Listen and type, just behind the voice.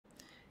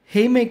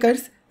Hey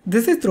makers,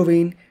 this is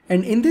Dhruvin,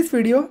 and in this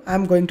video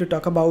I'm going to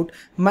talk about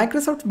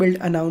Microsoft's build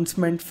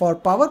announcement for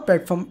Power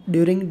Platform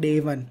during day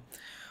 1.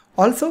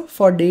 Also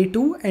for day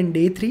 2 and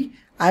day 3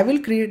 I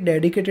will create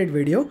dedicated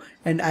video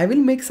and I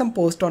will make some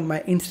post on my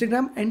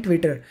Instagram and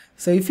Twitter.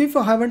 So if you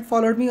haven't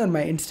followed me on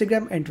my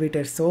Instagram and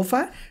Twitter so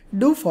far,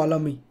 do follow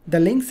me. The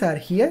links are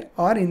here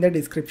or in the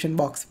description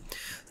box.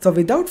 So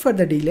without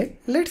further delay,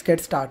 let's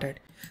get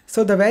started.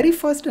 So the very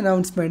first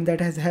announcement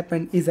that has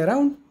happened is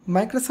around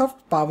Microsoft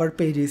Power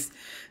Pages.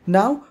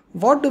 Now,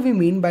 what do we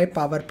mean by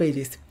Power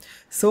Pages?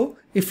 So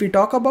if we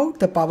talk about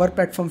the Power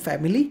Platform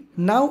family,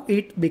 now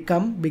it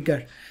become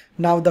bigger.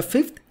 Now the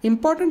fifth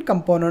important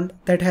component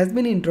that has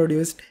been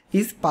introduced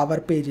is Power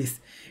Pages.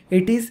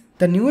 It is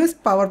the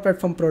newest Power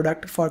Platform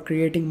product for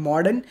creating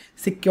modern,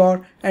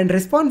 secure and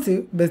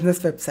responsive business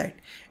website.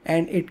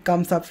 And it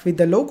comes up with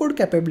the low-code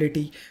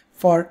capability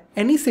for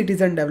any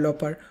citizen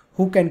developer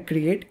who can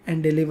create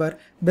and deliver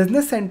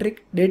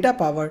business-centric,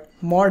 data-powered,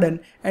 modern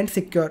and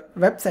secure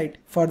website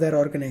for their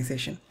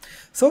organization.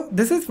 So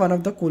this is one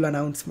of the cool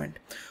announcement.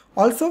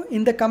 Also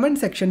in the comment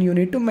section you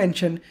need to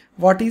mention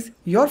what is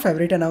your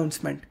favorite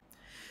announcement.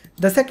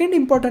 The second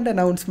important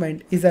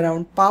announcement is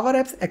around Power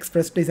Apps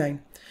Express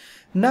Design.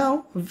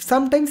 Now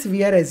sometimes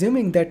we are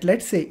assuming that,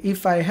 let's say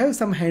if I have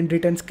some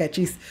handwritten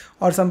sketches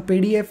or some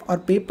PDF or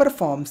paper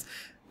forms,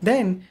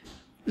 then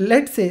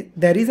let's say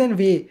there is a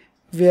way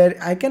where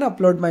I can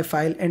upload my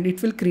file and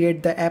it will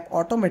create the app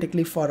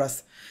automatically for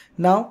us.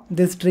 Now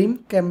this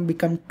dream can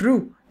become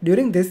true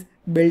during this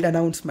build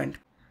announcement.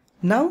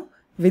 Now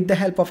with the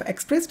help of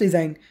Express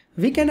Design,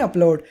 we can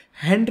upload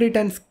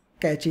handwritten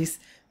sketches,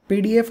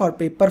 PDF or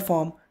paper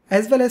form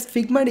as well as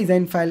Figma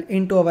design file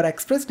into our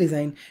Express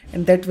Design,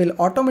 and that will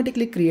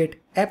automatically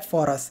create app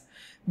for us.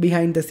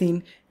 Behind the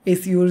scene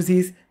is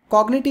uses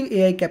cognitive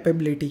AI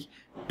capability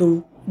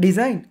to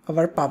design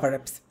our Power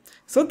Apps.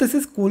 So this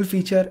is cool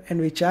feature and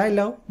which I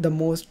love the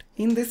most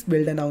in this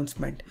build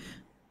announcement.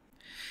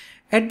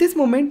 At this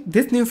moment,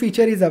 this new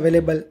feature is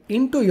available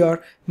into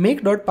your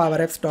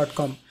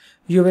make.powerapps.com.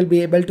 You will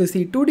be able to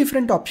see two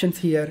different options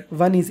here.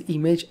 One is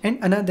image and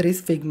another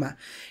is Figma.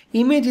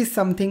 Image is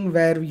something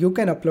where you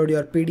can upload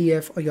your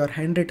PDF or your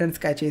handwritten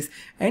sketches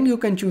and you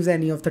can choose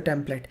any of the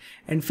template.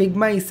 And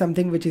Figma is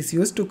something which is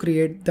used to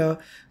create the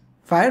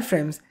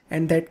wireframes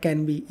and that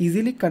can be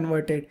easily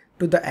converted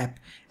to the app.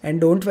 And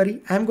don't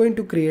worry, I'm going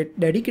to create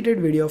dedicated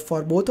video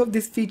for both of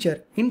this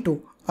feature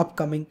into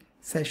upcoming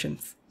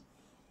sessions.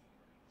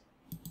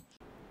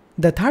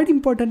 The third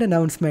important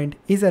announcement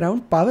is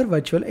around Power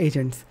Virtual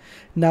Agents.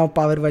 Now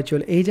Power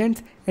Virtual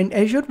Agents and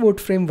Azure Boot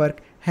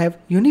Framework have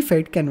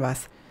unified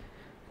canvas.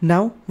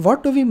 Now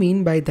what do we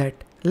mean by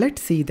that?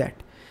 Let's see that.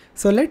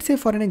 So let's say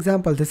for an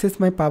example, this is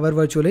my Power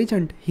Virtual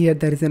Agent. Here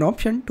there is an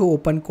option to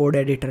open code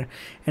editor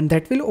and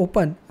that will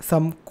open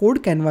some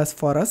code canvas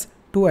for us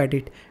to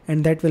edit,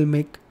 and that will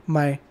make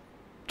my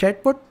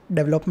chatbot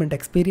development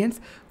experience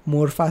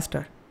more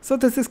faster. So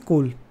this is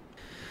cool.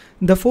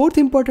 The fourth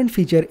important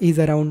feature is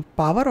around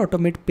Power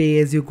Automate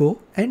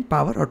Pay-as-you-go and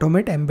Power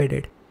Automate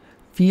Embedded.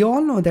 We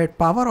all know that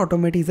Power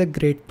Automate is a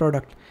great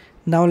product.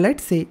 Now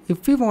let's say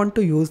if we want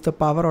to use the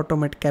Power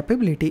Automate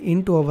capability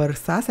into our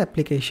SaaS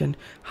application,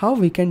 how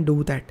we can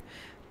do that?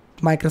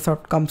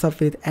 Microsoft comes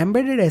up with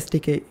Embedded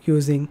SDK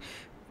using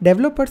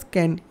developers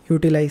can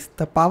utilize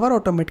the Power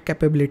Automate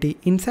capability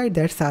inside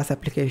their SaaS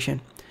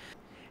application.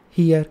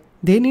 Here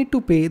they need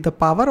to pay the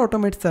Power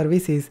Automate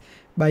services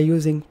by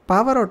using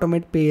Power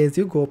Automate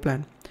Pay-as-you-go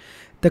plan.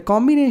 The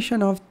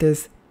combination of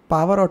this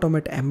Power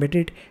Automate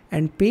Embedded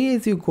and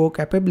Pay-as-you-go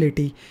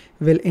capability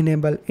will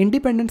enable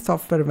independent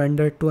software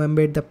vendor to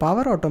embed the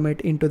Power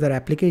Automate into their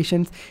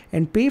applications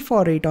and pay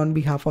for it on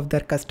behalf of their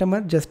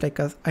customer, just like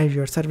a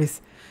Azure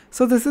service.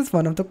 So this is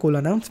one of the cool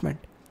announcement.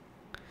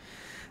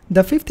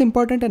 The fifth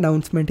important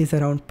announcement is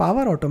around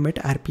Power Automate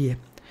RPA.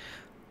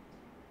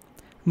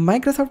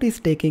 Microsoft is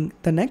taking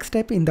the next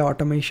step in the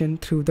automation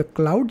through the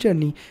cloud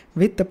journey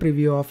with the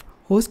preview of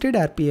hosted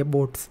RPA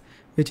bots,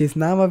 which is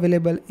now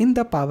available in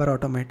the Power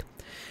Automate.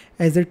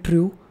 As a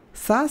true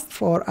SaaS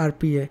for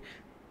RPA,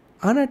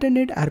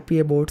 unattended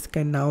RPA bots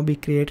can now be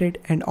created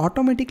and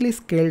automatically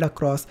scaled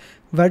across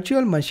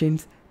virtual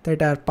machines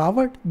that are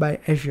powered by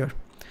Azure.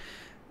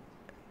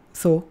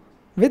 So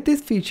with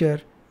this feature,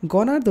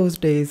 gone are those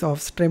days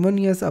of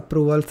strenuous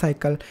approval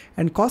cycle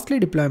and costly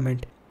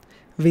deployment.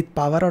 With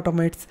Power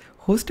Automate's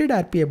hosted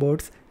RPA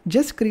bots,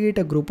 just create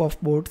a group of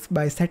bots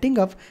by setting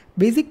up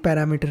basic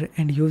parameter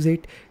and use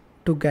it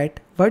to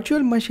get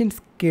virtual machines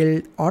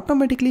scaled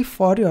automatically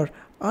for your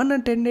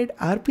unattended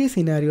RPA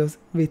scenarios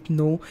with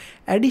no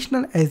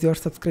additional Azure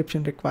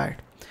subscription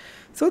required.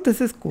 So this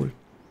is cool.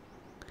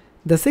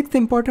 The sixth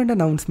important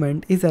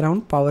announcement is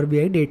around Power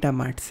BI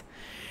DataMarts.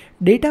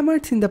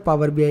 DataMarts in the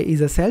Power BI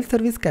is a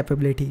self-service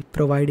capability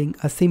providing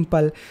a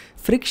simple,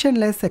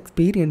 frictionless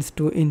experience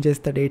to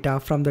ingest the data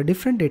from the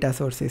different data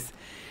sources.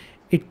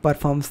 It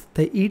performs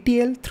the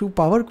ETL through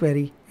Power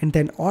Query and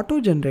then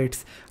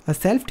auto-generates a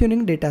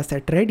self-tuning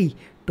dataset ready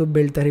to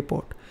build the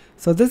report.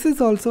 So this is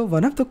also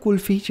one of the cool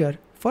features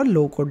for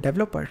low-code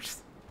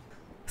developers.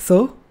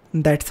 So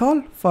That's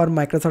all for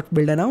Microsoft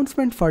Build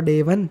announcement for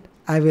day 1.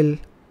 I will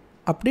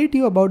update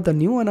you about the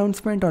new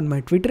announcement on my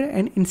Twitter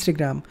and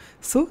Instagram,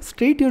 so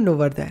stay tuned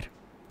over there.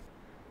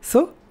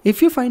 So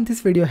if you find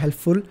this video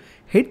helpful,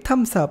 hit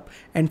thumbs up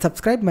and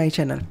subscribe my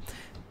channel.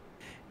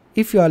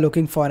 If you are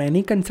looking for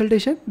any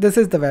consultation, this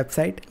is the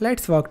website.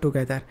 Let's work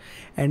together.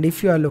 And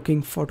if you are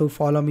looking to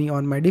follow me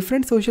on my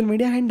different social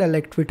media handle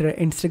like Twitter,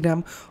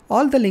 Instagram,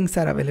 all the links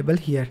are available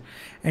here.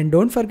 And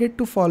don't forget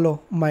to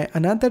follow my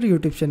another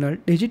YouTube channel,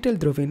 Digital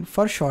Dhruvin,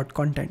 for short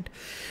content.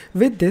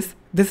 With this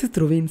is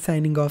Dhruvin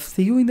signing off.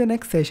 See you in the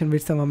next session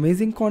with some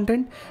amazing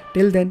content.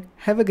 Till then,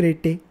 have a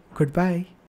great day. Goodbye.